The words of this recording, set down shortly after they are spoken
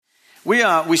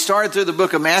We started through the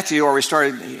book of Matthew, or we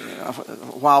started a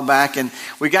while back, and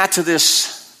we got to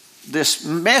this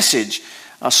message,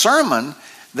 a sermon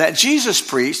that Jesus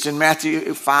preached in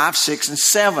Matthew 5, 6, and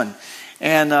 7,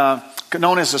 and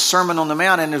known as the Sermon on the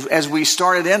Mount. And as we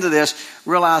started into this,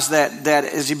 realized that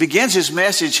as he begins his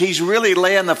message, he's really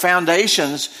laying the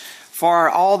foundations for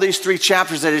all these 3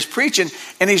 chapters that he's preaching,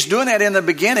 and he's doing that in the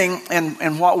beginning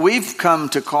and what we've come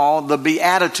to call the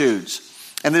Beatitudes.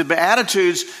 And the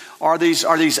Beatitudes are these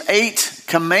 8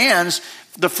 commands,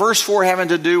 the first 4 having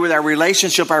to do with our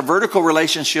relationship, our vertical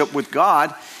relationship with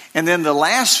God, and then the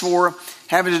last 4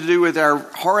 having to do with our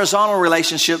horizontal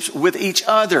relationships with each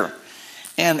other.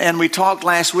 And we talked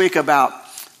last week about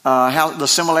how the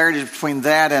similarities between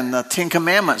that and the 10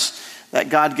 Commandments that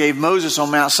God gave Moses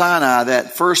on Mount Sinai.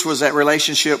 That first was that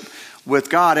relationship with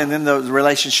God, and then the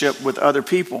relationship with other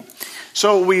people.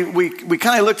 So we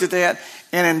kind of looked at that.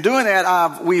 And in doing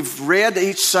that, we've read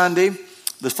each Sunday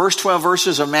the first 12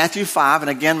 verses of Matthew 5. And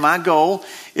again, my goal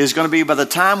is going to be by the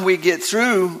time we get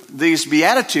through these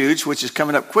Beatitudes, which is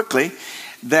coming up quickly,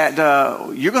 that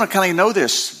you're going to kind of know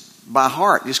this by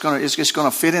heart. It's just going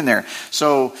to fit in there.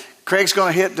 So Craig's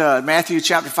going to hit Matthew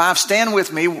chapter 5. Stand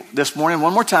with me this morning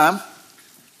one more time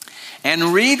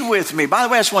and read with me. By the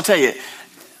way, I just want to tell you,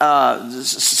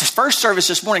 first service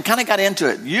this morning kind of got into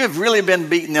it. You have really been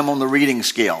beating them on the reading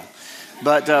scale.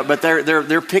 But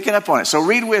they're picking up on it. So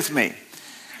read with me.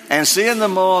 And seeing the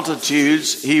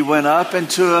multitudes, he went up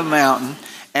into a mountain,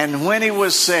 and when he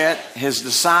was set, his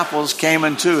disciples came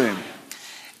unto him.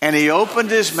 And he opened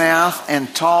his mouth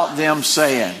and taught them,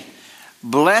 saying,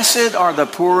 Blessed are the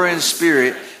poor in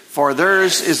spirit, for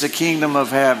theirs is the kingdom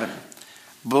of heaven.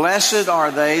 Blessed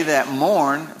are they that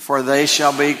mourn, for they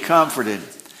shall be comforted.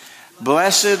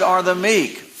 Blessed are the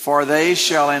meek, for they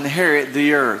shall inherit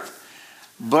the earth.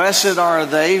 Blessed are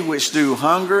they which do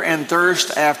hunger and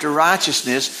thirst after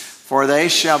righteousness, for they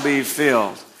shall be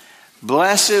filled.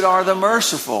 Blessed are the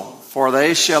merciful, for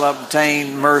they shall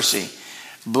obtain mercy.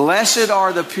 Blessed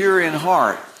are the pure in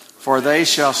heart, for they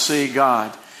shall see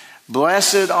God.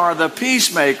 Blessed are the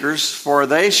peacemakers, for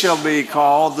they shall be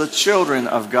called the children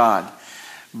of God.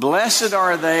 Blessed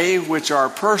are they which are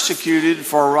persecuted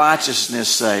for righteousness'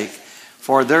 sake,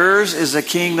 for theirs is the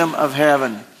kingdom of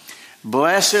heaven.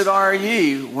 Blessed are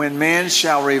ye when men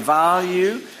shall revile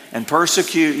you and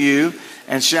persecute you,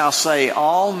 and shall say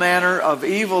all manner of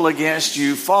evil against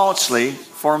you falsely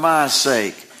for my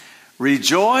sake.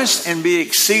 Rejoice and be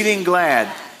exceeding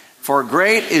glad, for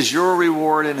great is your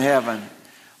reward in heaven.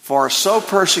 For so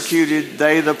persecuted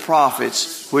they the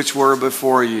prophets which were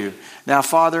before you. Now,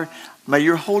 Father, may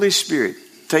your Holy Spirit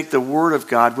take the Word of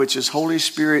God, which is Holy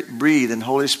Spirit breathed and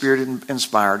Holy Spirit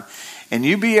inspired, and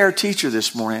you be our teacher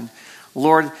this morning.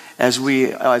 Lord, as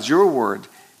your word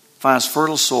finds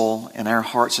fertile soil in our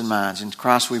hearts and minds. In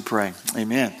Christ we pray.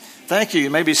 Amen. Thank you. You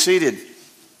may be seated.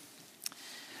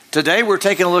 Today we're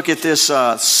taking a look at this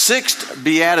 6th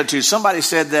beatitude. Somebody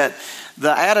said that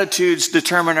the attitudes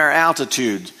determine our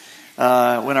altitude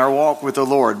when our walk with the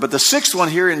Lord. But the 6th one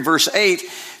here in verse 8,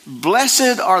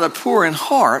 Blessed are the poor in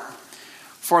heart,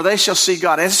 for they shall see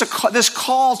God. And it's this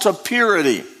call to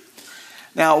purity.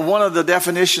 Now, one of the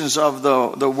definitions of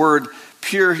the word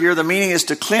pure here, the meaning is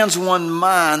to cleanse one's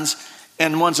mind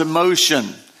and one's emotion.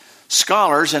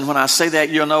 Scholars, and when I say that,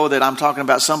 you'll know that I'm talking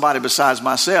about somebody besides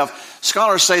myself.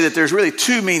 Scholars say that there's really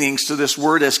 2 meanings to this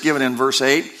word that's given in verse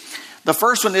 8. The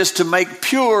first one is to make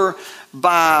pure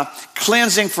by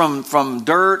cleansing from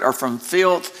dirt or from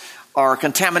filth or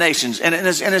contaminations. And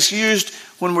it's used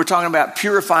when we're talking about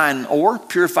purifying ore,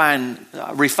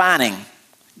 refining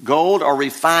gold, or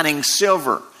refining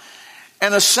silver.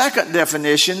 And the second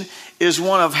definition is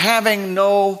one of having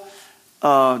no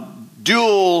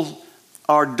dual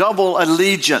or double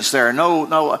allegiance there.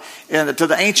 No. And to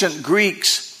the ancient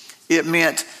Greeks, it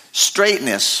meant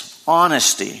straightness,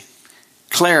 honesty,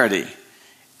 clarity.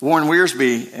 Warren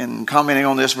Wiersbe, in commenting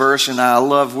on this verse, and I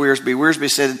love Wiersbe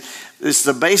said, "It's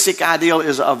the basic ideal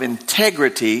is of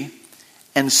integrity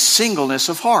and singleness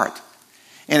of heart."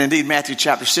 And indeed, Matthew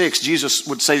chapter 6, Jesus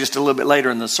would say just a little bit later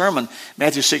in the sermon,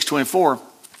 Matthew 6:24,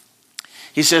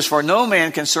 he says, "For no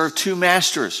man can serve 2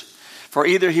 masters, for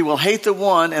either he will hate the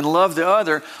one and love the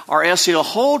other, or else he'll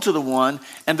hold to the one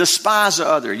and despise the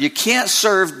other." You can't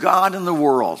serve God and the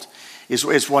world, is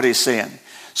what he's saying.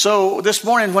 So this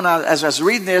morning, as I was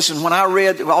reading this, and when I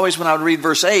would read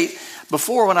verse 8,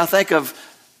 before when I think of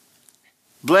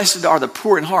blessed are the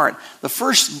poor in heart, the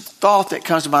first thought that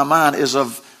comes to my mind is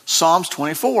of Psalms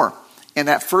 24. In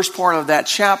that first part of that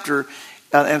chapter,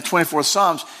 in the 24th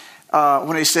Psalms,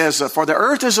 when he says, "For the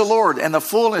earth is the Lord and the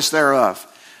fullness thereof,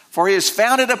 For he has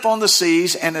founded upon the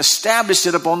seas and established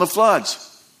it upon the floods.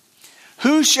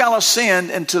 Who shall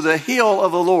ascend into the hill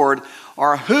of the Lord,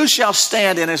 or who shall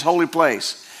stand in his holy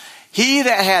place? He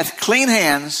that hath clean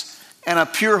hands and a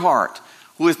pure heart,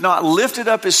 who hath not lifted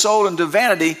up his soul into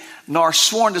vanity, nor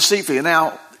sworn deceitfully.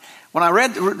 Now, when I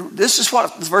read, this is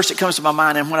what the verse that comes to my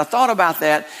mind, and when I thought about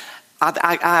that,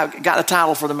 I got a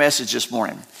title for the message this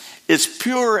morning. It's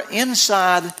pure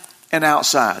inside and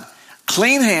outside.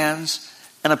 Clean hands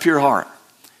and a pure heart.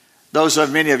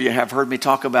 Many of you have heard me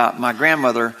talk about my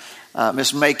grandmother,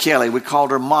 Miss May Kelly. We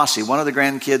called her Mossy. One of the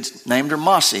grandkids named her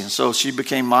Mossy, and so she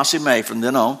became Mossy May from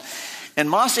then on. And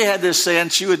Mossy had this saying,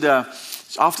 she would,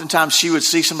 oftentimes she would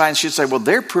see somebody and she'd say, well,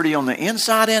 they're pretty on the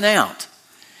inside and out.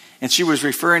 And she was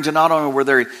referring to not only were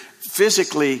they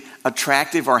physically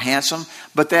attractive or handsome,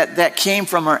 but that came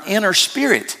from her inner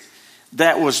spirit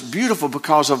that was beautiful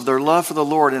because of their love for the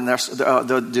Lord and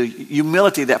the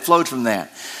humility that flowed from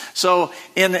that. So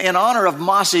in honor of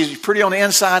Mossy, pretty on the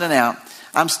inside and out,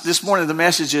 this morning the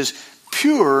message is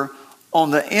pure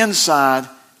on the inside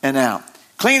and out.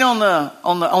 Clean on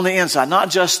the inside, not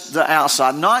just the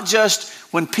outside, not just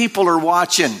when people are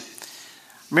watching. I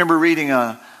remember reading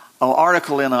an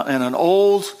article in an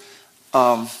old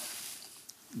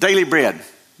Daily Bread.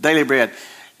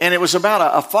 And it was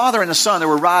about a father and a son. They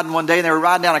were riding one day, and they were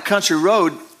riding down a country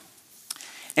road.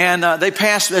 And they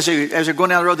passed, as they're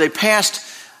going down the road, they passed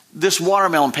this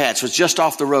watermelon patch. It was just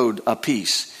off the road a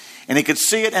piece. And he could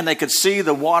see it, and they could see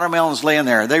the watermelons laying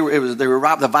there. They were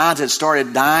ripe. The vines had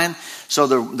started dying, so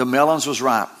the melons was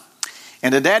ripe.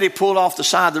 And the daddy pulled off the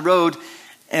side of the road,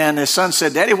 and his son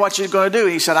said, Daddy, what you going to do?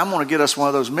 He said, I'm going to get us one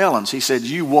of those melons. He said,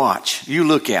 you watch. You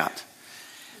look out.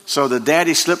 So the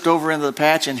daddy slipped over into the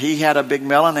patch, and he had a big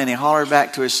melon, and he hollered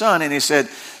back to his son, and he said,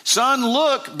 Son,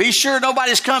 look, be sure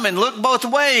nobody's coming. Look both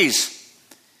ways.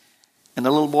 And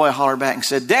the little boy hollered back and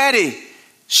said, Daddy,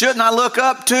 shouldn't I look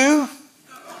up too?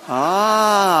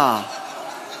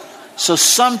 So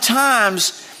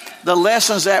sometimes the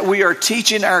lessons that we are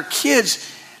teaching our kids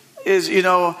is,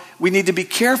 we need to be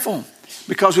careful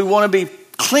because we want to be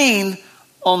clean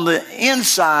on the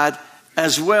inside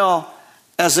as well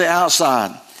as the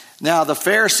outside. Now, the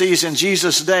Pharisees in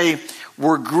Jesus' day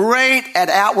were great at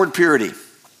outward purity.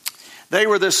 They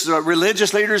were this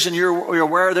religious leaders, and you're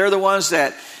aware they're the ones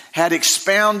that had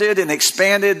expounded and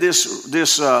expanded this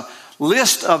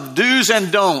list of do's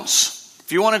and don'ts.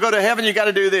 If you want to go to heaven, you got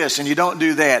to do this, and you don't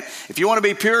do that. If you want to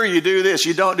be pure, you do this.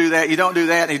 You don't do that. You don't do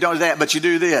that, and you don't do that, but you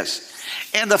do this.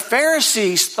 And the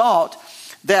Pharisees thought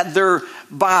that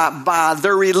by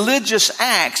their religious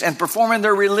acts and performing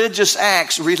their religious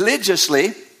acts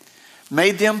religiously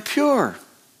made them pure.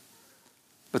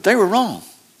 But they were wrong.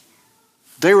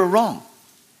 They were wrong.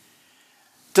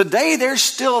 Today, there's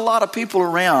still a lot of people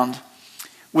around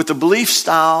with the belief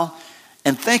style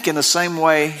and thinking the same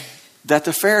way that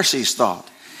the Pharisees thought.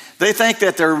 They think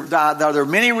that there are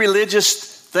many religious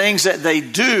things that they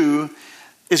do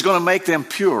is going to make them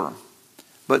pure.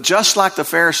 But just like the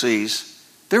Pharisees,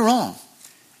 they're wrong.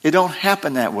 It don't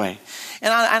happen that way.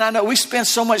 And I know we spend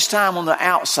so much time on the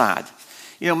outside,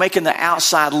 making the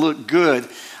outside look good,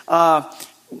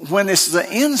 when it's the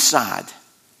inside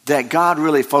that God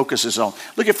really focuses on.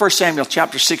 Look at 1 Samuel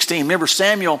chapter 16. Remember,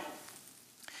 Samuel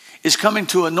is coming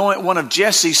to anoint one of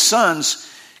Jesse's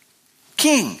sons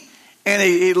king. And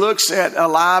he looks at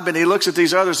Eliab and he looks at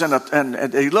these others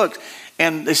and he looked.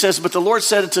 And it says, but the Lord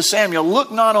said unto Samuel,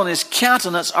 look not on his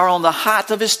countenance or on the height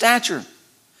of his stature,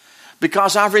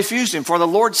 because I've refused him. For the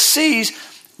Lord sees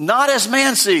not as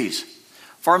man sees.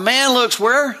 For man looks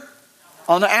where?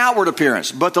 On the outward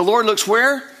appearance. But the Lord looks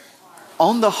where?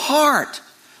 On the heart.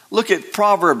 Look at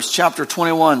Proverbs chapter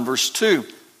 21, verse 2.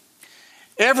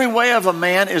 Every way of a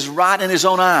man is right in his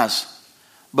own eyes,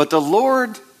 but the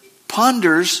Lord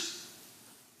ponders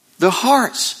the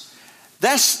hearts.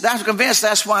 I'm convinced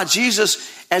that's why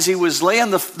Jesus, as he was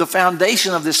laying the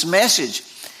foundation of this message,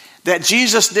 that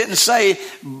Jesus didn't say,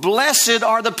 blessed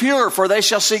are the pure, for they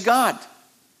shall see God.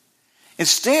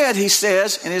 Instead, he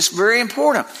says, and it's very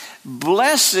important,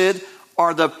 blessed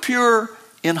are the pure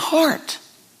in heart,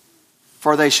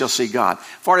 for they shall see God.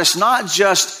 For it's not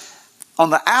just on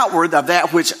the outward of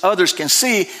that which others can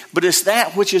see, but it's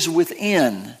that which is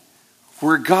within,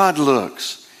 where God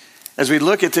looks. As we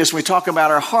look at this, we talk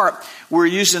about our heart, we're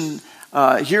using,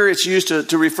 here it's used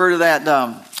to refer to that,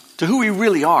 to who we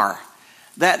really are.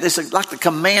 That is like the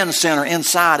command center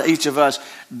inside each of us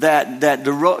that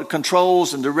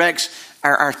controls and directs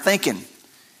our thinking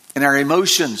and our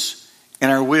emotions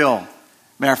and our will.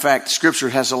 Matter of fact, Scripture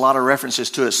has a lot of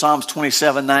references to it. Psalms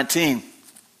 27:19.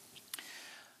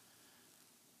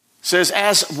 says,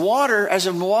 as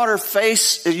in water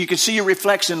face, you can see your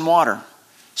reflection in water.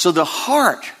 So the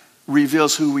heart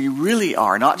reveals who we really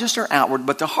are. Not just our outward,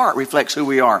 but the heart reflects who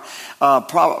we are.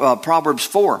 Proverbs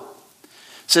 4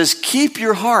 says, keep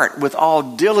your heart with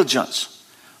all diligence,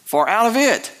 for out of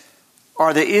it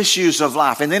are the issues of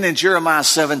life. And then in Jeremiah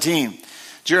 17,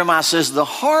 Jeremiah says, the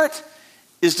heart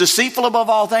is deceitful above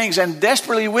all things and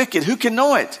desperately wicked. Who can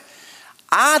know it?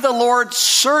 I, the Lord,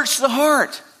 search the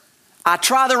heart. I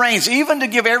try the reins, even to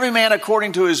give every man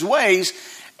according to his ways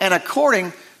and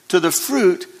according to the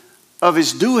fruit of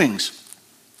his doings.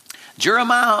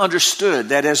 Jeremiah understood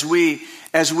that as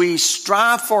we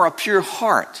strive for a pure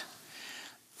heart,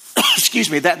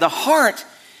 that the heart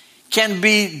can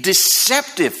be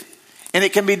deceptive, and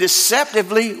it can be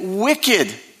deceptively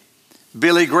wicked.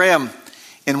 Billy Graham,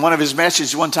 in one of his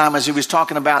messages one time, as he was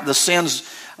talking about the sins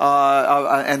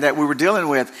and that we were dealing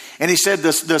with, and he said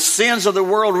the sins of the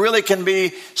world really can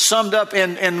be summed up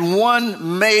in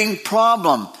one main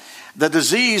problem: the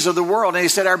disease of the world. And he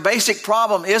said our basic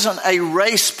problem isn't a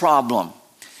race problem.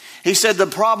 He said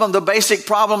the basic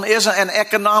problem isn't an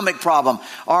economic problem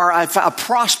or a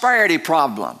prosperity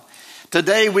problem.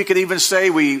 Today we could even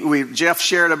say, Jeff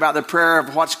shared about the prayer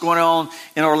of what's going on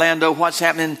in Orlando, what's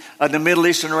happening in the Middle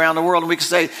East and around the world. And we could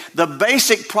say the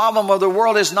basic problem of the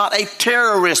world is not a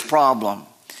terrorist problem.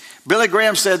 Billy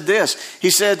Graham said this.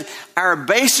 He said our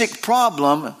basic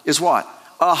problem is what?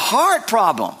 A heart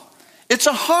problem. It's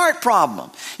a heart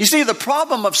problem. You see, the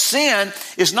problem of sin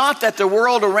is not that the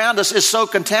world around us is so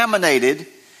contaminated.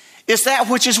 It's that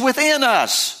which is within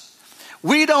us.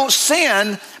 We don't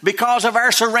sin because of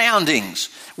our surroundings.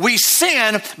 We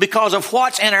sin because of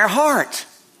what's in our heart.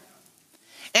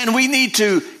 And we need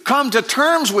to come to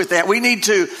terms with that. We need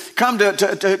to come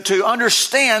to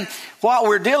understand what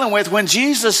we're dealing with when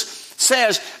Jesus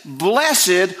says,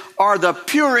 blessed are the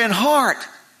pure in heart,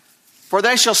 for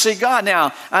they shall see God.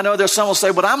 Now, I know there's some will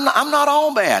say, but I'm not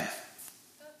all bad.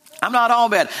 I'm not all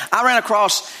bad. I ran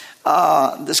across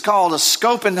this called the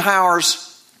Schopenhauer's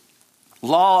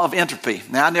Law of Entropy.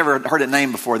 Now, I never heard it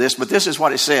named before this, but this is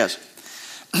what it says.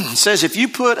 It says if you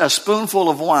put a spoonful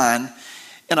of wine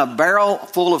in a barrel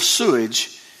full of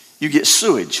sewage, you get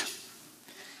sewage.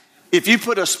 If you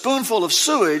put a spoonful of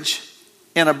sewage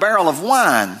in a barrel of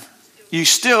wine, you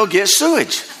still get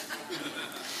sewage.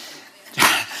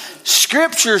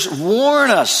 Scriptures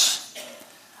warn us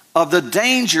of the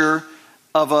danger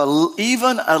of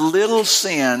even a little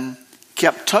sin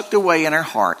kept tucked away in our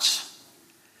hearts.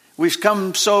 We've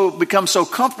become so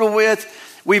comfortable with.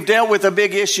 We've dealt with the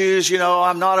big issues.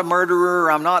 I'm not a murderer,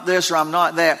 or I'm not this, or I'm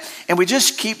not that. And we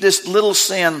just keep this little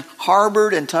sin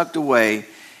harbored and tucked away.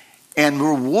 And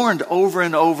we're warned over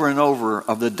and over and over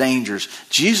of the dangers.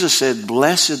 Jesus said,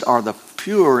 blessed are the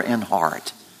pure in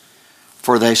heart,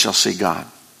 for they shall see God.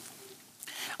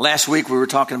 Last week we were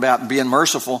talking about being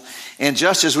merciful. And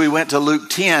just as we went to Luke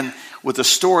 10 with the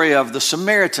story of the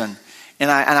Samaritan,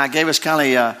 and I gave us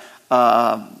kind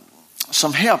of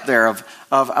some help there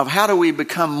of how do we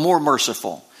become more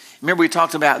merciful. Remember we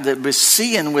talked about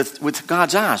seeing with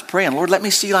God's eyes, praying, Lord, let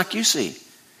me see like you see.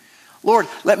 Lord,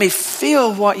 let me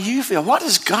feel what you feel. What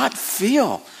does God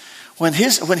feel when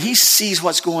he sees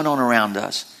what's going on around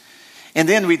us? And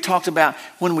then we talked about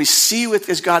when we see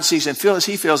as God sees and feel as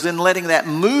he feels, then letting that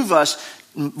move us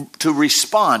to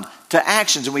respond to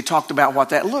actions. And we talked about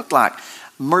what that looked like.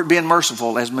 Being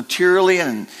merciful as materially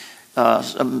and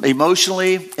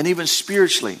emotionally and even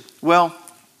spiritually. Well,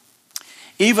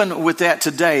 even with that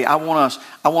today, I want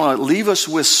to leave us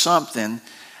with something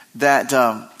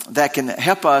that can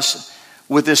help us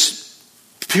with this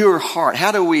pure heart.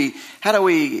 How do we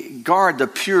guard the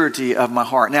purity of my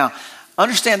heart? Now,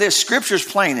 understand this. Scripture is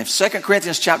plain. In 2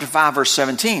 Corinthians chapter 5, verse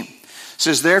 17, it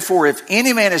says, therefore, if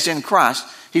any man is in Christ,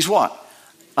 he's what?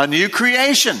 A new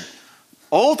creation.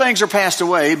 Old things are passed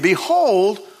away.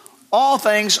 Behold, all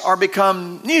things are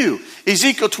become new.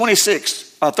 Ezekiel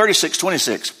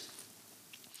 36:26.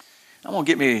 I'm going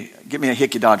to get me a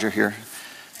hickey dodger here.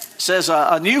 It says,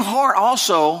 a new heart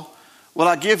also will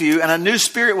I give you, and a new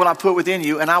spirit will I put within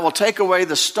you, and I will take away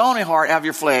the stony heart out of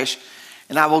your flesh,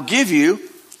 and I will give you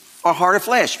a heart of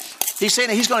flesh. He's saying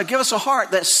that he's going to give us a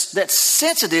heart that's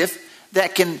sensitive,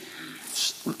 that can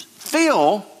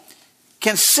feel,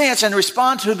 can sense, and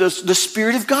respond to the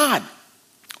Spirit of God.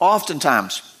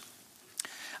 Oftentimes,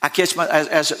 I catch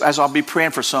as I'll be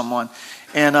praying for someone,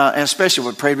 and especially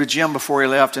we prayed with Jim before he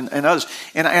left, and others,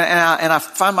 and I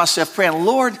find myself praying,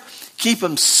 Lord, keep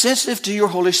them sensitive to your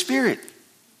Holy Spirit.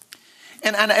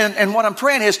 And what I'm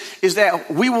praying is that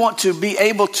we want to be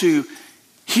able to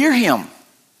hear him,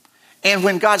 and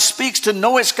when God speaks, to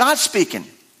know it's God speaking.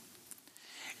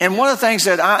 And one of the things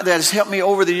that has helped me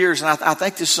over the years, and I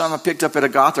think this is something I picked up at a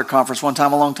Gothard conference one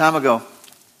time a long time ago,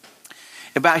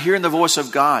 about hearing the voice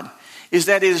of God, is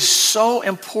that it is so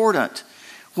important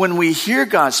when we hear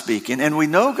God speaking and we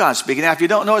know God speaking. Now, if you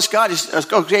don't know it's God,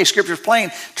 okay, Scripture's plain,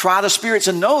 try the spirits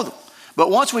and know them. But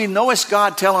once we know it's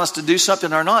God telling us to do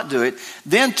something or not do it,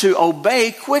 then to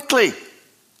obey quickly.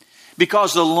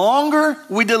 Because the longer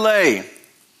we delay,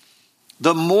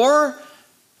 the more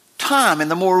time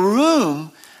and the more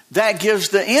room that gives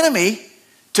the enemy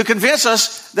to convince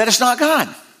us that it's not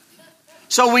God.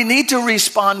 So we need to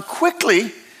respond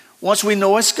quickly once we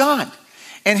know it's God.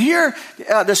 And here,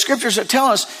 the scriptures are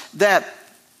telling us that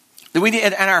we need,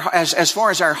 and as far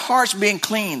as our hearts being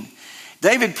clean,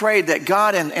 David prayed that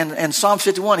God in Psalm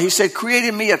 51, he said, create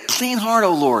in me a clean heart,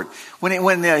 O Lord. When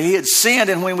he had sinned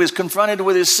and when he was confronted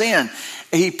with his sin,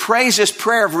 he prays this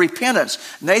prayer of repentance.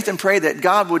 Nathan prayed that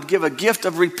God would give a gift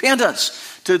of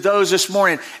repentance to those this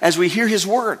morning as we hear his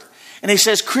word. And he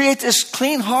says, create this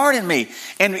clean heart in me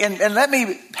and let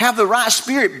me have the right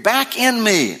spirit back in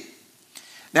me.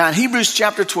 Now in Hebrews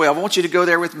chapter 12, I want you to go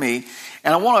there with me.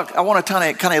 And I want to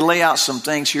kind of lay out some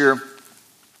things here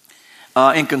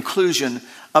in conclusion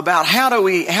about how do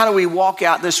we walk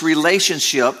out this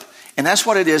relationship. And that's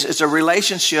what it is. It's a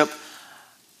relationship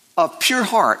of pure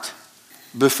heart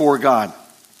before God.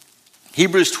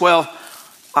 Hebrews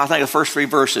 12, I think the first 3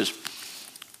 verses.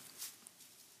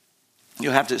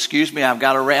 You'll have to excuse me. I've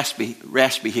got a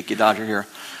raspy hickey dodger here.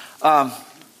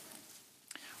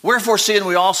 Wherefore, seeing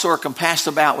we also are compassed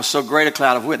about with so great a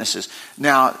cloud of witnesses.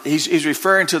 Now, he's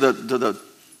referring to the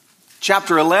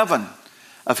chapter 11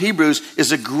 of Hebrews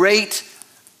is a great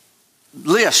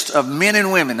list of men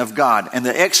and women of God and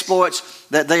the exploits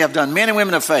that they have done, men and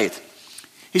women of faith.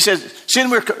 He says, seeing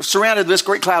we're surrounded with this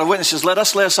great cloud of witnesses, let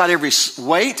us lay aside every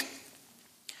weight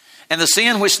and the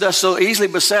sin which does so easily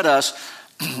beset us,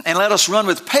 and let us run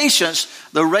with patience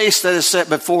the race that is set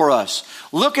before us.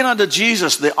 Looking unto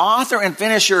Jesus, the author and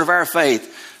finisher of our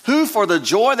faith, who for the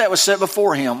joy that was set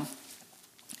before him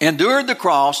endured the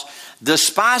cross,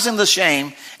 despising the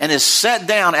shame, and is set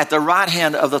down at the right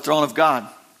hand of the throne of God.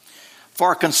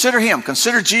 For consider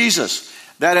Jesus,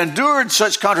 that endured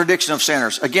such contradiction of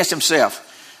sinners against himself,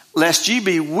 lest ye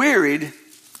be wearied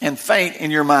and faint in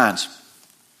your minds.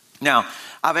 Now,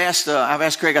 I've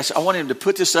asked Craig, I want him to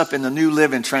put this up in the New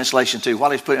Living Translation too.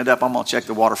 While he's putting it up, I'm going to check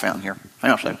the water fountain here.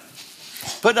 Hang on a second.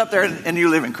 Put it up there in New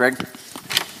Living, Craig.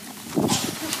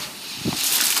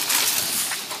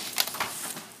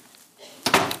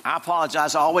 I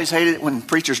apologize. I always hated it when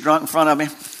preachers drunk in front of me.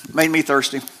 It made me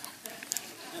thirsty.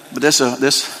 But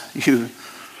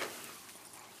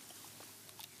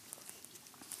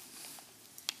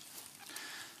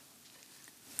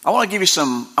I want to give you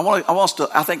some,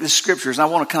 I think this scriptures, and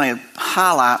I want to kind of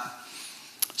highlight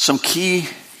some key,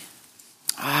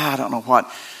 I don't know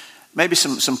what, maybe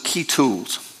some key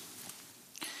tools.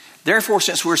 Therefore,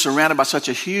 since we're surrounded by such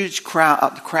a huge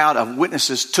crowd of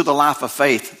witnesses to the life of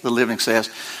faith, the Living says,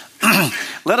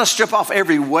 let us strip off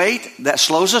every weight that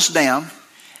slows us down,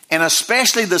 and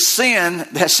especially the sin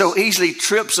that so easily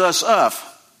trips us up.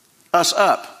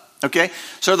 Okay?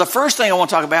 So the first thing I want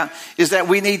to talk about is that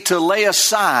we need to lay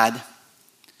aside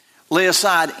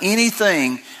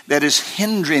anything that is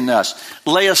hindering us.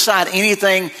 Lay aside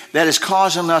anything that is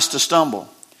causing us to stumble.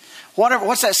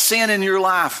 What's that sin in your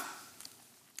life?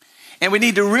 And we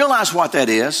need to realize what that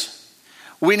is.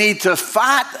 We need to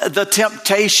fight the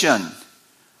temptation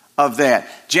of that.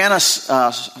 Janice,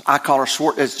 I call her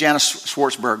it's Janice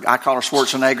Schwartzberg. I call her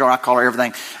Schwarzenegger. I call her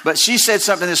everything. But she said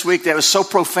something this week that was so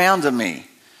profound to me.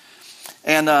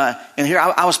 And here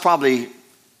I was probably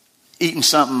eating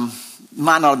something,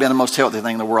 might not have been the most healthy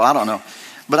thing in the world, I don't know.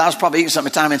 But I was probably eating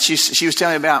something at the time, and she was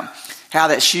telling me about how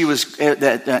that she was,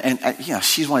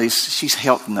 she's one of these, she's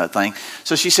health in that thing.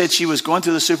 So she said she was going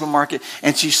through the supermarket,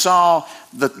 and she saw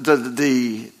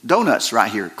the donuts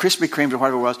right here, Krispy Kremes or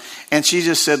whatever it was, and she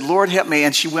just said, Lord help me,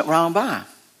 and she went round by.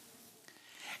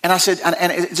 And I said,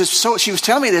 and it just so she was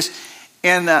telling me this,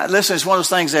 and listen, it's one of those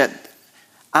things that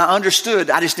I understood,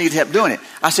 I just needed help doing it.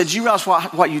 I said, you realize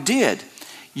what you did?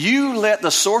 You let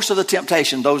the source of the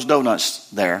temptation, those donuts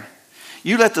there,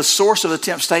 you let the source of the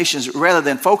temptations, rather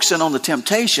than focusing on the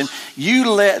temptation, you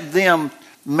let them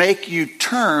make you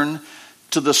turn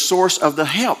to the source of the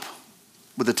help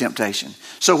with the temptation.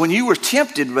 So when you were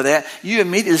tempted with that, you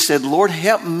immediately said, Lord,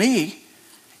 help me.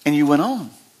 And you went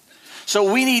on.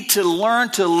 So we need to learn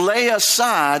to lay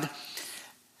aside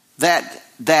that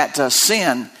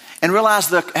sin and realize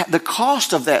the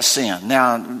cost of that sin.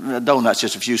 Now, donuts,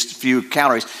 just a few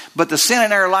calories. But the sin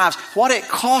in our lives, what it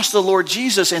cost the Lord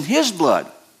Jesus in his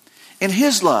blood, in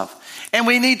his love. And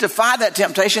we need to fight that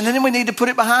temptation, and then we need to put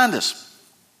it behind us.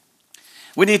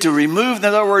 We need to remove, in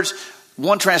other words,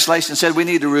 one translation said we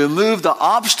need to remove the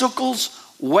obstacles,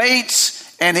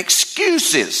 weights, and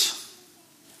excuses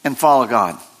and follow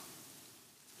God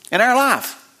in our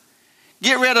life.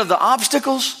 Get rid of the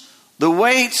obstacles, the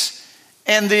weights,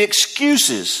 and the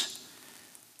excuses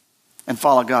and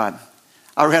follow God.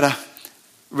 I read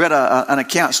an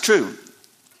account, it's true.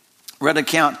 Read an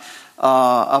account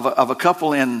of a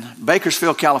couple in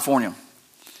Bakersfield, California.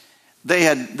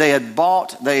 They'd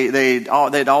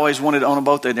always wanted to own a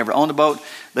boat. They'd never owned a boat.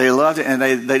 They loved it, and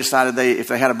they decided if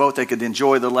they had a boat, they could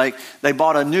enjoy the lake. They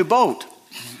bought a new boat,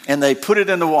 and they put it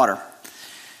in the water.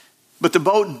 But the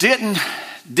boat didn't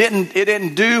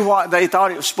do what they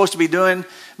thought it was supposed to be doing.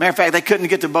 Matter of fact, they couldn't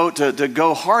get the boat to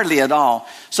go hardly at all.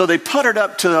 So they puttered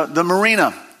up to the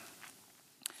marina.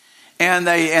 And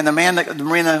the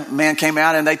marina man came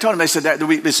out, and they told him, they said,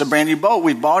 it's a brand new boat.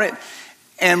 We bought it,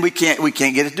 and we can't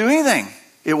get it to do anything.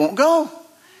 It won't go.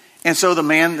 And so the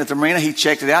man at the marina, he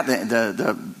checked it out.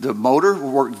 The motor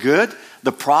worked good.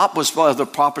 The prop was of the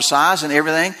proper size and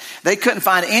everything. They couldn't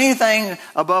find anything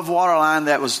above waterline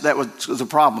that was the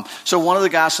problem. So one of the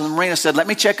guys from the marina said, let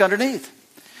me check underneath.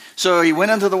 So he went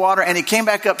into the water, and he came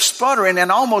back up sputtering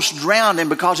and almost drowned him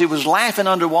because he was laughing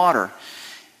underwater.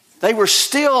 They were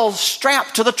still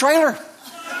strapped to the trailer.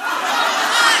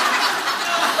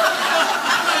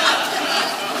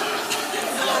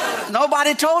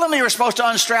 Nobody told him he was supposed to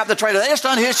unstrap the trailer. They just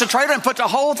unhitched the trailer and put the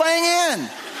whole thing in.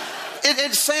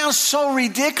 It sounds so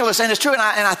ridiculous, and it's true. And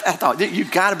I thought, you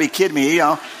got to be kidding me.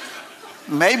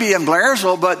 Maybe in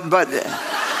Blairsville, but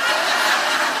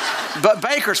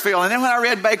Bakersfield. And then when I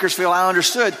read Bakersfield, I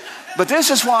understood. But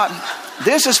this is what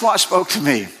spoke to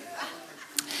me.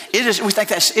 We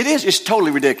think it's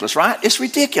totally ridiculous, right? It's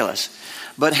ridiculous.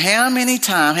 But how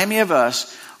many of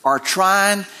us are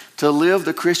trying to live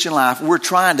the Christian life? We're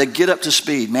trying to get up to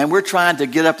speed, man. We're trying to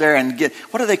get up there and get,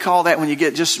 what do they call that when you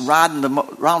get just right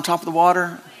on top of the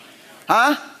water?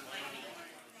 Huh?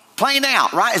 Plane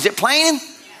out, right? Is it planing?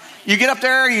 You get up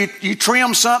there, you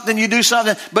trim something, you do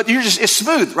something, but it's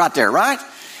smooth right there, right?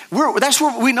 That's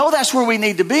where we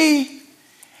need to be.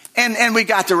 And we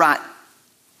got the right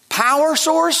power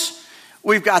source.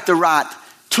 We've got the right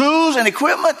tools and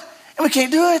equipment, and we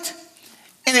can't do it.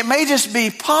 And it may just be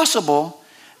possible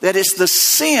that it's the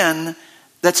sin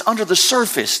that's under the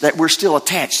surface that we're still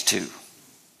attached to.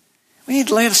 We need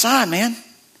to lay it aside, man.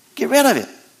 Get rid of it.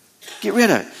 Get rid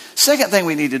of it. Second thing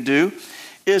we need to do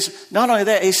is not only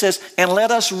that, he says, and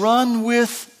let us run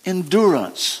with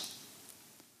endurance.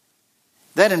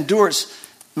 That endurance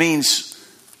means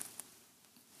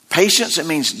patience. It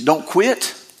means don't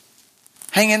quit.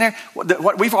 Hang in there.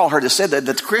 What we've all heard it said, that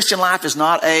the Christian life is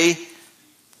not a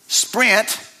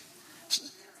sprint.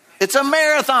 It's a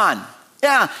marathon.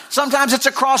 Yeah, sometimes it's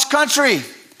a cross country.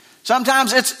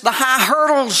 Sometimes it's the high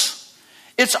hurdles.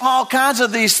 It's all kinds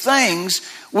of these things.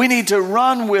 We need to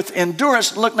run with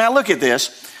endurance. Look at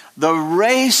this. The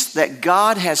race that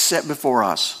God has set before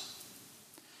us.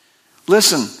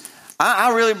 Listen,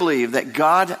 I really believe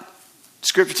that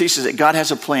Scripture teaches that God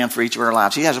has a plan for each of our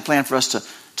lives. He has a plan for us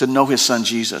to know His Son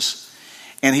Jesus.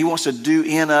 And He wants to do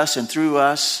in us and through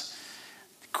us,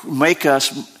 make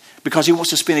us, because He wants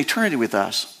to spend eternity with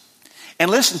us.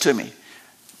 And listen to me.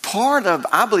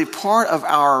 I believe part of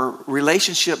our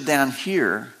relationship down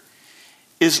here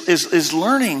is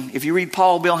learning. If you read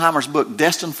Paul Bilheimer's book,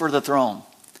 Destined for the Throne,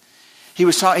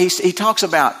 he talks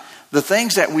about the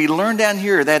things that we learn down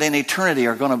here that in eternity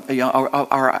are going to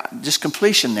are just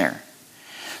completion there.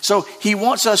 So He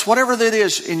wants us, whatever that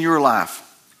is in your life.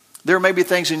 There may be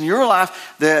things in your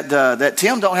life that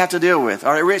Tim don't have to deal with,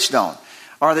 or that Rich don't,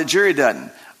 or that Jerry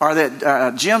doesn't, or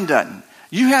that Jim doesn't.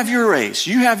 You have your race.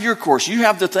 You have your course. You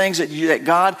have the things that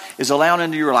God is allowing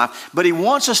into your life. But He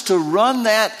wants us to run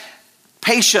that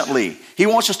patiently. He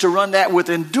wants us to run that with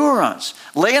endurance.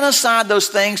 Laying aside those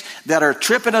things that are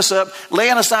tripping us up.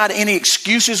 Laying aside any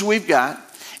excuses we've got.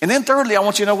 And then thirdly, I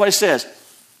want you to know what it says.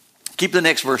 Keep the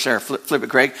next verse there. Flip it,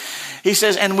 Craig. He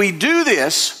says, and we do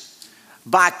this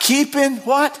by keeping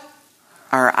what?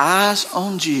 Our eyes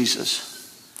on Jesus.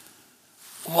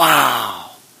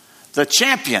 Wow. The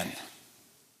champion.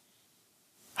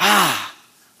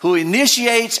 Who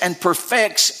initiates and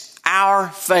perfects our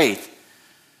faith.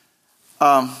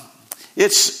 I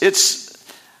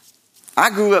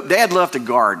grew up, Dad loved to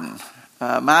garden.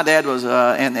 My dad was,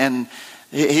 and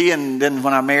then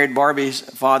when I married Barbie's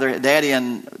father, Dad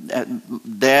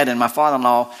and my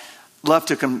father-in-law loved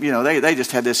to, they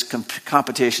just had this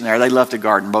competition there. They loved to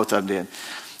garden, both of them did.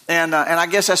 And I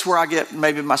guess that's where I get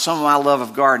maybe some of my love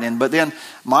of gardening. But then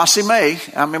Mossy May,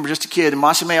 I remember just a kid, and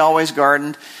Mossy May always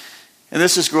gardened. And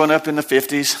this is growing up in the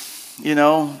 50s, in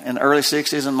the early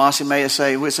 60s. And Mossy May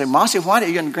would say, Mossy, why did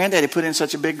you and Granddaddy put in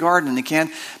such a big garden in the can?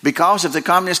 Because if the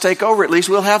communists take over, at least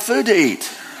we'll have food to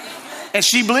eat. And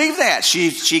she believed that.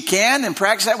 She can and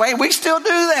practice that way. We still do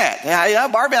that. Yeah,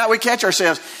 Barbie and I, we catch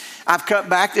ourselves. I've cut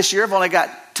back this year. I've only got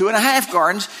 2.5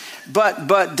 gardens.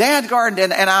 But Dad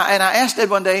gardened, and I asked Dad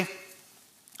one day,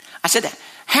 I said,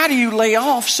 how do you lay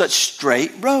off such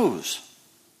straight rows?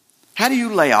 How do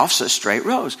you lay off such straight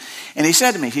rows? And he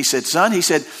said to me, he said, son,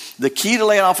 the key to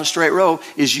laying off a straight row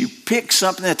is you pick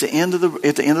something at the end of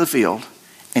the field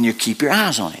and you keep your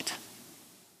eyes on it.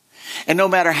 And no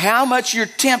matter how much you're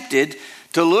tempted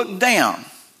to look down,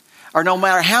 or no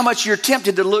matter how much you're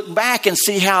tempted to look back and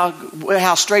see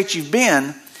how straight you've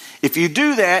been, if you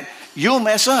do that, you'll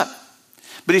mess up.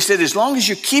 But he said, as long as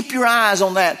you keep your eyes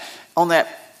on that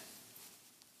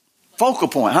focal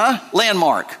point,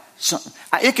 landmark. So,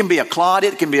 it can be a clod,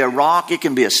 it can be a rock, it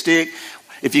can be a stick.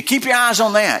 If you keep your eyes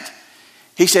on that,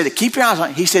 he said, keep your eyes on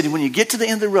it. He said, when you get to the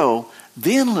end of the row,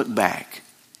 then look back,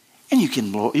 and you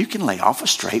can lay off a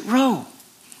straight row.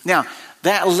 Now,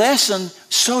 that lesson,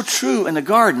 so true in the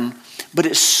garden, but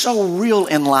it's so real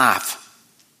in life.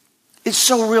 It's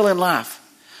so real in life.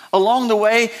 Along the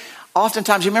way,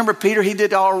 oftentimes, you remember Peter, he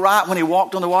did all right when he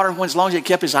walked on the water, as long as he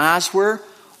kept his eyes where?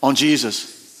 On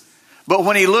Jesus. But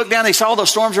when he looked down, he saw those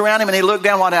storms around him, and he looked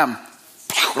down, what happened?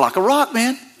 Like a rock,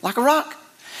 man. Like a rock.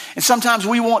 And sometimes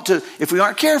we want to, if we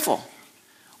aren't careful,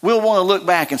 we'll want to look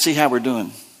back and see how we're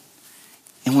doing.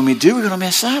 And when we do, we're going to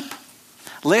mess up.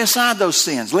 Lay aside those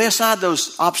sins. Lay aside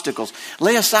those obstacles.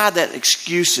 Lay aside that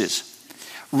excuses.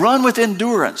 Run with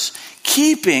endurance.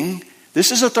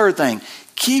 This is the third thing,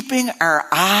 keeping our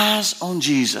eyes on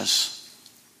Jesus.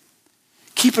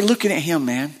 Keep looking at him,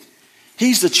 man.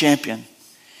 He's the champion.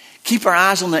 Keep our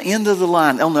eyes on the end of the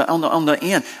line, on the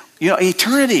end.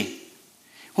 Eternity.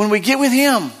 When we get with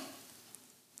him,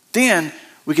 then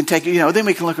we can then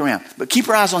we can look around. But keep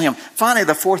our eyes on him. Finally,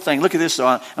 the fourth thing, look at this,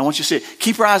 I want you to see it.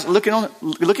 Keep our eyes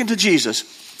looking to Jesus.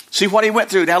 See what he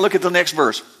went through. Now look at the next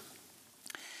verse.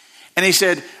 And he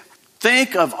said,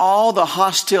 think of all the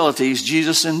hostilities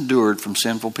Jesus endured from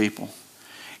sinful people.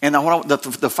 And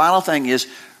the final thing is,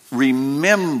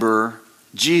 remember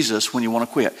Jesus when you want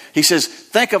to quit. He says,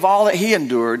 think of all that he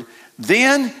endured,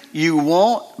 then you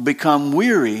won't become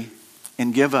weary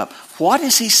and give up. What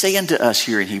is he saying to us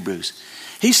here in Hebrews?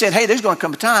 He said, hey, there's going to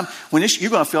come a time when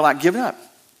you're going to feel like giving up.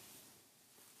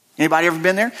 Anybody ever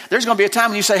been there? There's going to be a time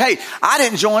when you say, hey, I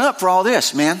didn't join up for all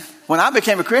this, man. When I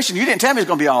became a Christian, you didn't tell me it's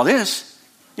going to be all this.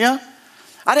 I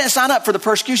didn't sign up for the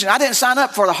persecution. I didn't sign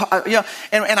up for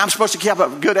and I'm supposed to keep a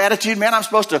good attitude, man. I'm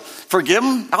supposed to forgive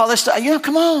them, all this stuff.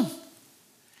 Come on.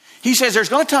 He says there's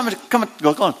going to come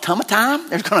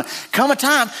a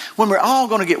time when we're all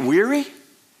going to get weary,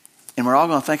 and we're all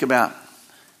going to think about,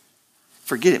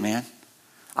 forget it, man.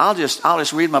 I'll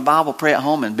just read my Bible, pray at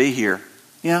home, and be here.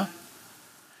 Right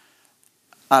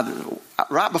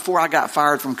before I got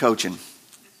fired from coaching,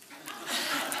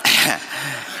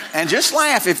 and just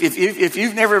laugh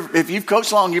if you've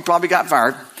coached long, you probably got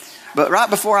fired. But right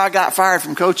before I got fired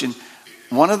from coaching,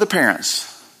 one of the parents,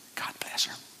 God bless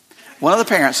her, one of the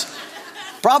parents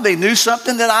probably knew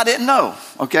something that I didn't know.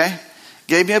 Okay,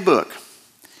 gave me a book,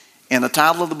 and the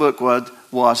title of the book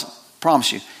was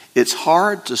promise you, it's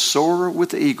hard to soar with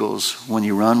the eagles when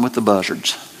you run with the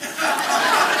buzzards.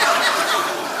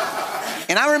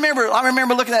 And I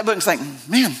remember looking at that book and thinking,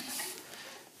 man,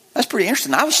 that's pretty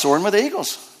interesting. I was soaring with the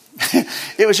eagles.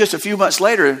 It was just a few months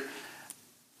later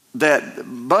that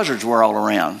buzzards were all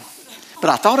around. But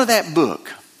I thought of that book.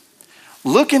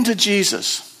 Look into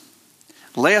Jesus.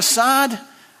 Lay aside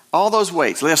all those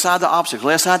weights. Lay aside the obstacles.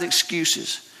 Lay aside the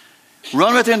excuses.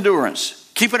 Run with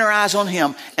endurance. Keeping our eyes on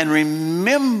him. And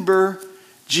remember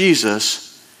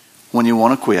Jesus when you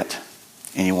want to quit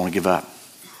and you want to give up.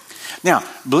 Now,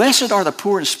 blessed are the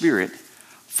poor in spirit,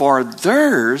 for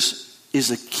theirs is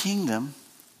the kingdom.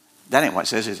 That ain't what it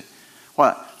says, is it?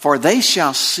 What? For they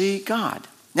shall see God.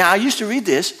 Now, I used to read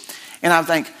this, and I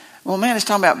think, well, man, it's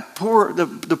talking about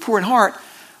the poor in heart,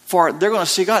 for they're going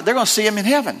to see God. They're going to see him in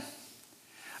heaven.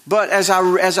 But as I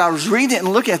was reading it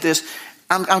and looking at this,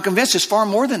 I'm convinced it's far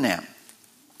more than that.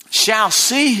 Shall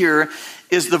see here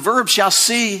is the verb shall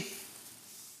see.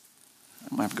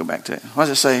 I'm going to have to go back to it. What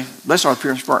does it say? Blessed are the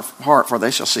pure in heart, for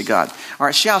they shall see God. All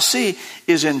right, shall see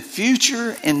is in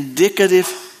future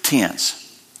indicative tense.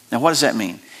 Now, what does that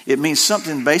mean? It means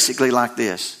something basically like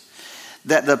this.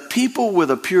 That the people with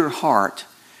a pure heart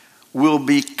will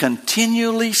be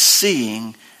continually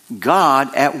seeing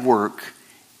God at work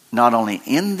not only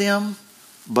in them,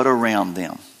 but around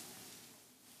them.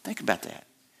 Think about that.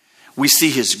 We see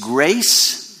his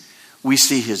grace. We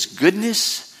see his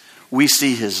goodness. We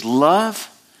see his love.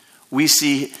 We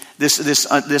see I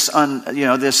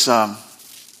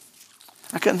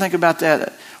couldn't think about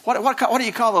that. What do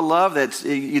you call the love that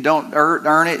you don't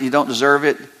earn it, you don't deserve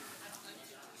it?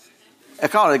 I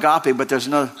call it agape, but there's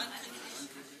no...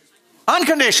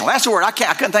 Unconditional. That's the word. I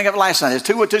couldn't think of it last Sunday. It's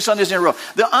two Sundays in a row.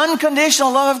 The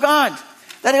unconditional love of God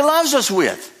that he loves us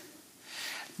with.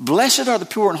 Blessed are the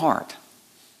pure in heart.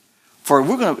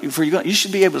 You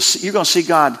should be able to see, you're going to see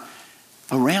God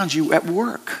around you at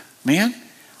work, man,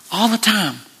 all the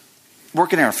time.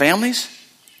 Working in our families,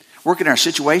 working in our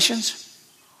situations,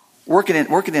 working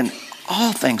in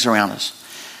all things around us,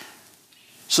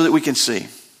 so that we can see.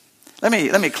 Let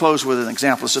me close with an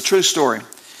example. It's a true story.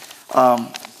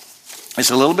 It's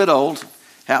a little bit old.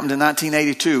 Happened in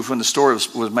 1982 when the story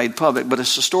was made public. But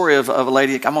it's a story of a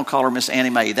lady. I'm going to call her Miss Annie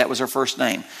Mae. That was her first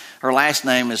name. Her last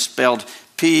name is spelled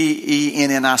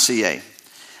Pennica.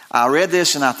 I read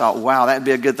this and I thought, wow, that'd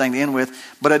be a good thing to end with.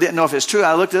 But I didn't know if it's true.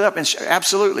 I looked it up and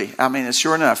absolutely. I mean, it's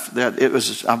sure enough that it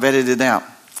was. I vetted it out.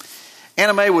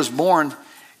 Annie Mae was born,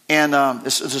 and the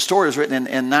story was written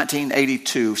in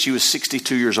 1982. She was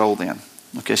 62 years old then.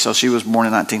 Okay, so she was born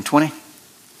in 1920,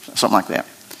 something like that.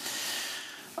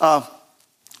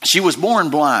 She was born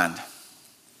blind.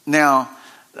 Now,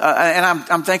 and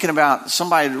I'm thinking about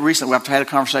somebody recently. I've had a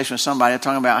conversation with somebody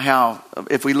talking about how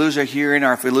if we lose our hearing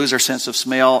or if we lose our sense of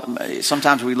smell,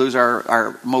 sometimes we lose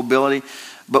our mobility.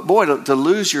 But boy, to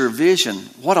lose your vision,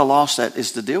 what a loss that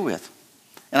is to deal with.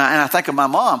 And I think of my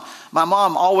mom. My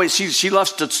mom always she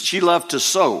loved to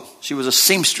sew. She was a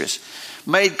seamstress,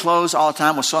 made clothes all the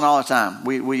time, was sewing all the time.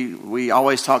 We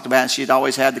always talked about it. She'd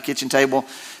always had the kitchen table.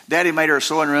 Daddy made her a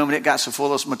sewing room, and it got so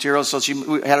full of materials, so she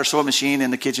had her sewing machine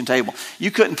in the kitchen table. You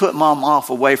couldn't put Mom off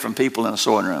away from people in a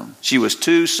sewing room. She was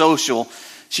too social.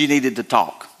 She needed to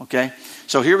talk. Okay,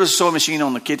 so here was a sewing machine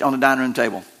on the dining room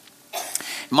table.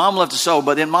 Mom loved to sew,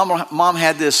 but then Mom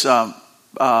had this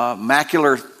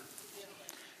macular.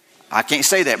 I can't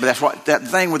say that, but that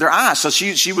thing with her eyes. So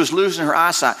she was losing her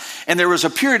eyesight, and there was a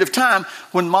period of time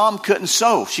when Mom couldn't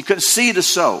sew. She couldn't see to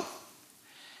sew.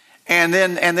 And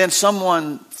then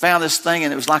someone found this thing,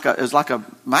 and it was like a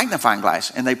magnifying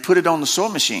glass, and they put it on the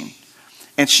sewing machine,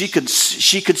 and she could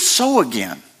sew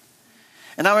again.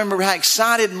 And I remember how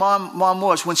excited Mom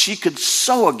was when she could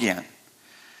sew again.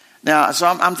 Now, so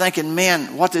I'm thinking,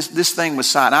 man, what this thing was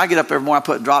sight. And I get up every morning, I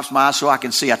put drops in my eyes so I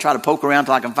can see. I try to poke around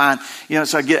till I can find,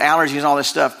 so I get allergies and all this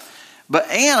stuff. But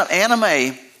Anna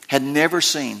Mae had never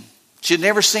seen. She had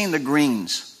never seen the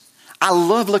greens. I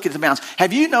love looking at the mountains.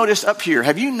 Have you noticed up here?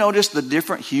 Have you noticed the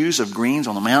different hues of greens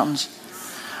on the mountains?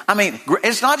 I mean,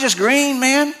 it's not just green,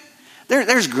 man.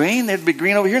 There's green. There'd be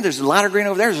green over here. There's a lighter green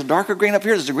over there. There's a darker green up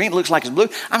here. There's a green that looks like it's blue.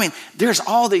 I mean, there's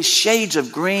all these shades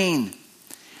of green.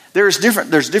 There's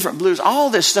different blues. All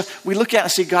this stuff we look at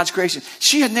and see God's creation.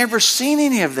 She had never seen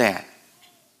any of that.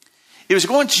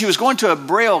 She was going to a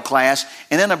Braille class,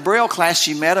 and in a Braille class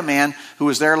she met a man who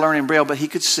was there learning Braille, but he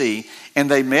could see, and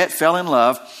they met, fell in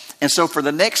love. And so for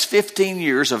the next 15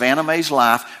 years of Anna Mae's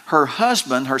life, her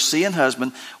seeing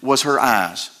husband, was her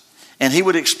eyes. And he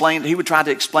would try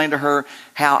to explain to her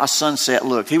how a sunset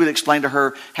looked. He would explain to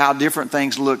her how different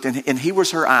things looked, and he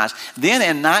was her eyes. Then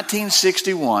in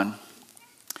 1961,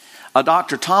 a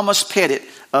Dr. Thomas Pettit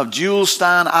of Jules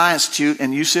Stein Eye Institute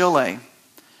in UCLA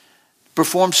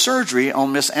performed surgery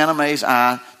on Miss Anna Mae's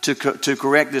eye to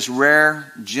correct this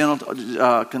rare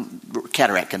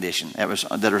cataract condition that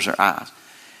was her eyes.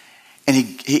 And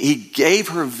he gave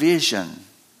her vision.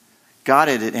 Got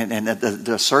it, and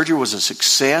the surgery was a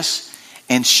success,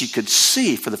 and she could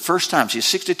see for the first time. She's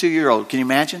 62-year-old. Can you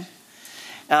imagine?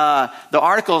 The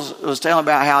article was telling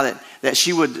about how that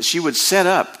she would set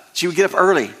up. She would get up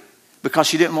early because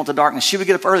she didn't want the darkness. She would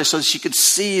get up early so that she could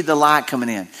see the light coming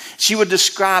in. She would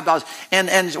describe,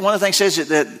 and one of the things says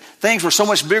that things were so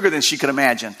much bigger than she could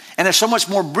imagine. And there's so much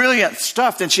more brilliant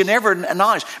stuff than she never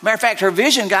acknowledged. Matter of fact, her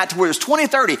vision got to where it was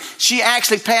 2030. She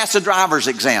actually passed the driver's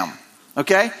exam.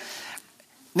 Okay?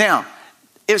 Now,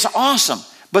 it was awesome.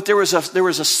 But there was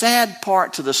a sad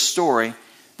part to the story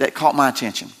that caught my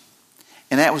attention.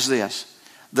 And that was this.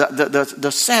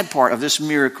 The sad part of this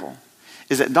miracle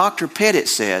is that Dr. Pettit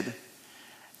said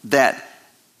that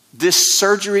this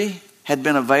surgery had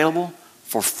been available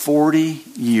for 40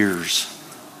 years.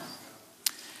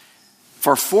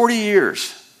 For 40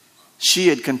 years, she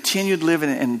had continued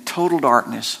living in total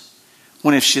darkness,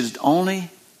 when if she had only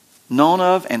known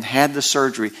of and had the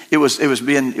surgery, it was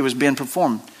being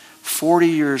performed 40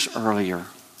 years earlier.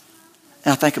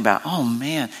 And I think about, oh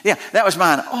man, yeah, that was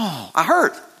mine. Oh, I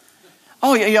hurt.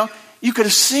 Oh, yeah, you could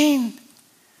have seen.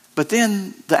 But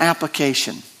then the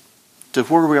application to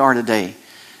where we are today.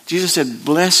 Jesus said,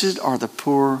 blessed are the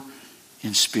poor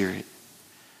in spirit.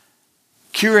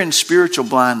 Curing spiritual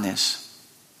blindness.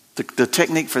 The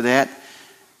technique for that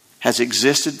has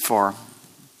existed for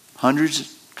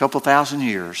hundreds, couple thousand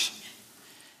years.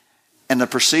 And the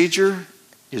procedure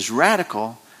is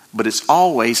radical, but it's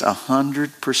always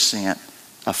 100%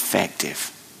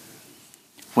 effective.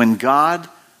 When God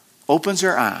opens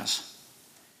our eyes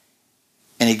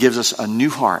and He gives us a new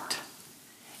heart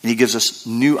and He gives us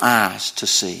new eyes to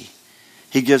see.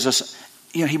 He gives us,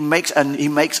 He makes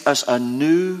us a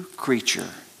new creature.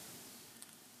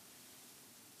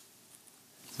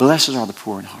 Blessed are the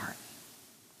poor in heart.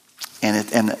 And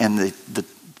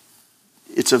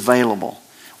it's available.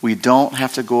 We don't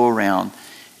have to go around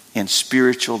in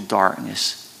spiritual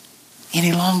darkness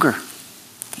any longer.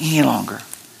 Any longer.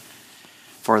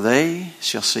 For they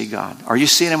shall see God. Are you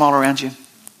seeing Him all around you?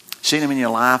 Seeing Him in your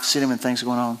life? Seeing Him in things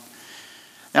going on?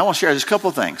 Now I want to share just a couple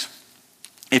of things.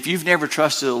 If you've never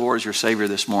trusted the Lord as your Savior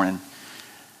this morning,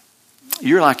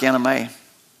 you're like Anna Mae.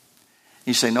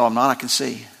 You say, no, I'm not. I can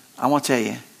see. I want to tell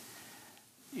you,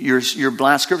 you're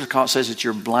blind. Scripture says that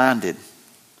you're blinded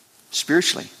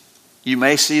spiritually. You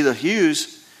may see the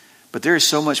hues, but there is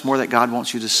so much more that God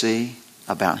wants you to see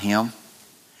about Him.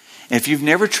 And if you've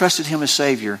never trusted Him as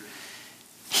Savior,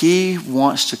 He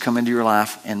wants to come into your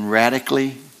life and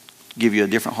radically give you a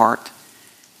different heart,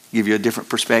 give you a different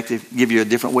perspective, give you a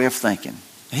different way of thinking.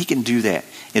 And He can do that.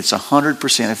 It's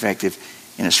 100% effective,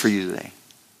 and it's for you today.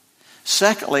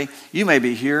 Secondly, you may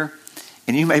be here,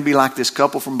 and you may be like this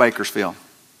couple from Bakersfield.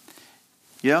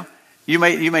 You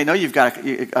may know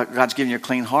God's given you a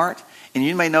clean heart, and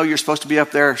you may know you're supposed to be up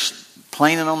there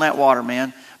planing on that water,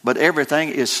 man. But everything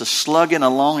is slugging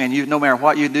along, and no matter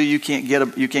what you do, you can't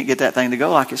get that thing to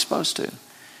go like it's supposed to. And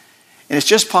it's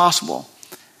just possible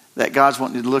that God's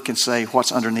wanting you to look and say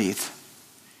what's underneath,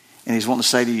 and He's wanting to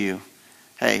say to you,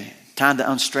 "Hey, time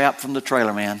to unstrap from the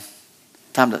trailer, man.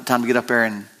 Time to get up there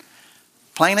and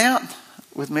plane out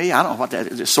with me. I don't know what that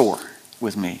is. Soar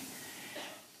with me.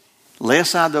 Lay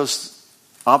aside those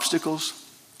obstacles,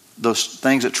 those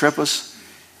things that trip us,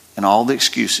 and all the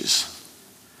excuses.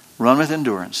 Run with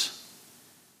endurance,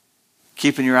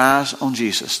 keeping your eyes on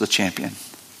Jesus, the champion.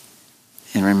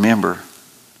 And remember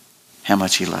how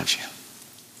much He loves you."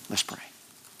 Let's pray.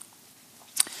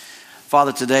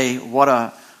 Father, today,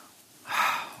 wow.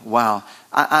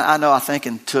 I know, I think,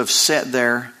 and to have sat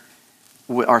there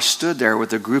or stood there with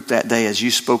the group that day as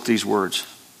you spoke these words,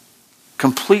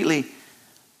 completely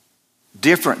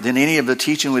different than any of the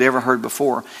teaching we'd ever heard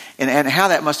before, and how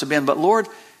that must have been. But Lord,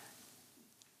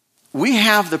 we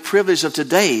have the privilege of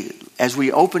today, as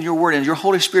we open your word, and your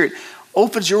Holy Spirit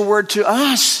opens your word to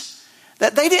us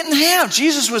that they didn't have.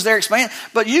 Jesus was there explaining,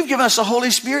 but you've given us the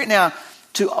Holy Spirit now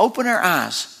to open our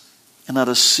eyes and let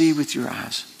us see with your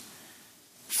eyes.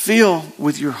 Feel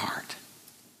with your heart.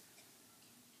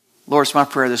 Lord, it's my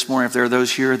prayer this morning, if there are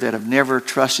those here that have never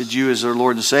trusted you as their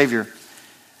Lord and Savior,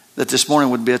 that this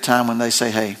morning would be a time when they say,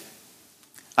 hey,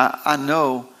 I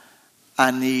know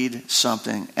I need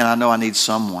something, and I know I need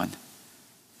someone,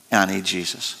 and I need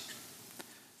Jesus.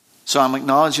 So I'm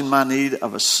acknowledging my need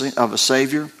of a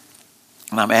Savior,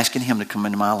 and I'm asking Him to come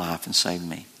into my life and save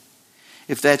me.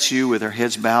 If that's you with our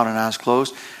heads bowed and eyes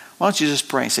closed, why don't you just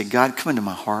pray and say, God, come into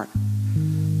my heart.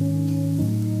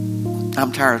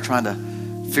 I'm tired of trying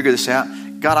to figure this out.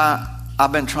 God,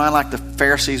 I've been trying like the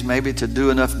Pharisees maybe to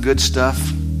do enough good stuff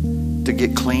to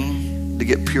get clean, to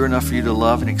get pure enough for you to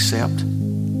love and accept.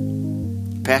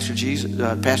 Pastor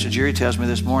Jerry tells me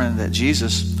this morning that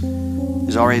Jesus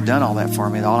has already done all that for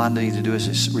me. All I need to do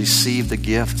is receive the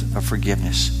gift of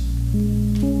forgiveness.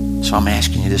 So I'm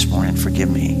asking you this morning, forgive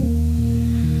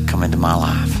me. Come into my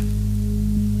life.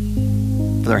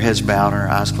 With our heads bowed and our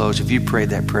eyes closed, if you prayed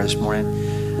that prayer this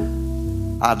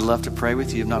morning, I'd love to pray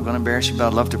with you. I'm not going to embarrass you, but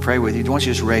I'd love to pray with you. Why don't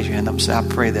you just raise your hand up and say, I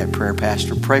pray that prayer,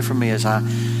 Pastor. Pray for me as I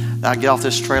get off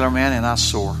this trailer, man, and I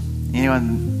soar.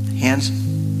 Anyone, hands?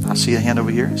 I see a hand over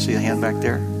here. I see a hand back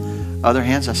there. Other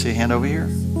hands, I see a hand over here.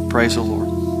 Praise the Lord.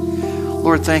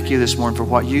 Lord, thank you this morning for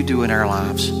what you do in our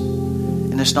lives.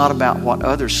 And it's not about what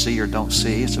others see or don't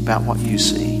see. It's about what you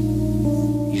see.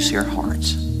 You see our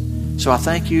hearts. So I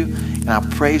thank you and I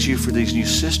praise you for these new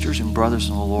sisters and brothers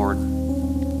in the Lord.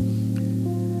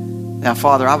 Now,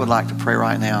 Father, I would like to pray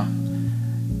right now.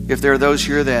 If there are those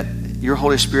here that your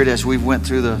Holy Spirit, as we went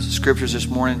through the scriptures this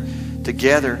morning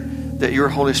together, that your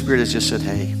Holy Spirit has just said,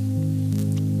 hey,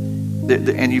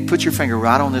 and you put your finger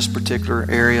right on this particular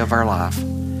area of our life,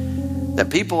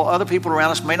 that other people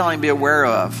around us may not even be aware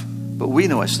of, but we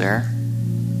know it's there.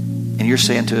 And you're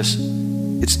saying to us,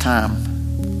 it's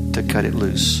time to cut it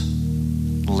loose.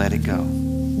 Let it go.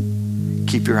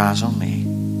 Keep your eyes on me.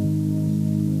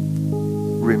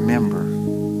 Remember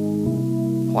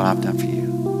what I've done for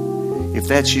you. If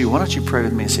that's you, why don't you pray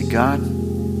with me and say, God,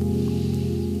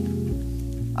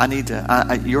 I need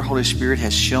to, your Holy Spirit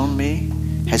has shown me,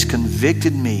 has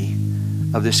convicted me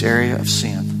of this area of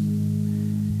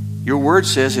sin. Your word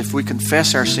says if we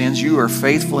confess our sins, you are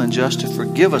faithful and just to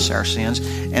forgive us our sins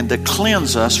and to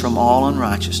cleanse us from all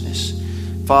unrighteousness.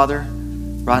 Father,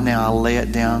 right now I lay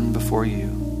it down before you.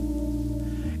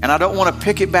 And I don't want to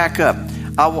pick it back up.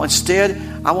 Instead,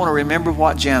 I want to remember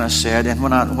what Janice said, and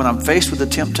when I'm faced with the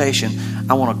temptation,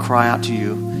 I want to cry out to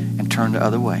you and turn the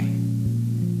other way.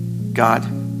 God,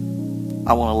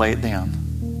 I want to lay it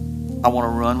down. I want to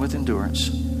run with endurance.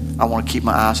 I want to keep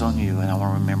my eyes on you, and I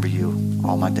want to remember you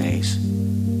all my days.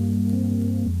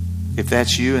 If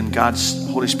that's you and God's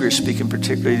Holy Spirit speaking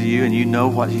particularly to you and you know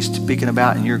what He's speaking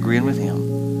about and you're agreeing with Him,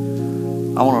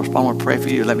 I want to pray for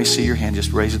you. Let me see your hand.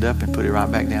 Just raise it up and put it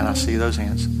right back down. I see those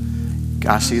hands.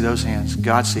 I see those hands.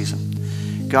 God sees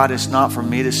them. God, it's not for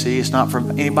me to see. It's not for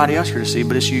anybody else here to see,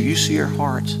 but it's you. You see your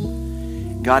hearts.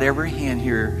 God, every hand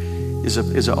here is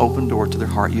an open door to their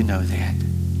heart. You know that.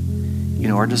 You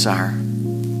know our desire.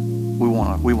 We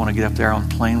want to get up there on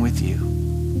plane with you.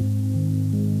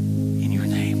 In your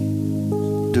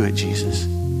name. Do it, Jesus.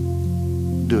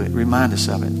 Do it. Remind us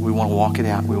of it. We want to walk it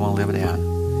out. We want to live it out.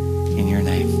 In your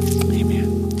name. Amen.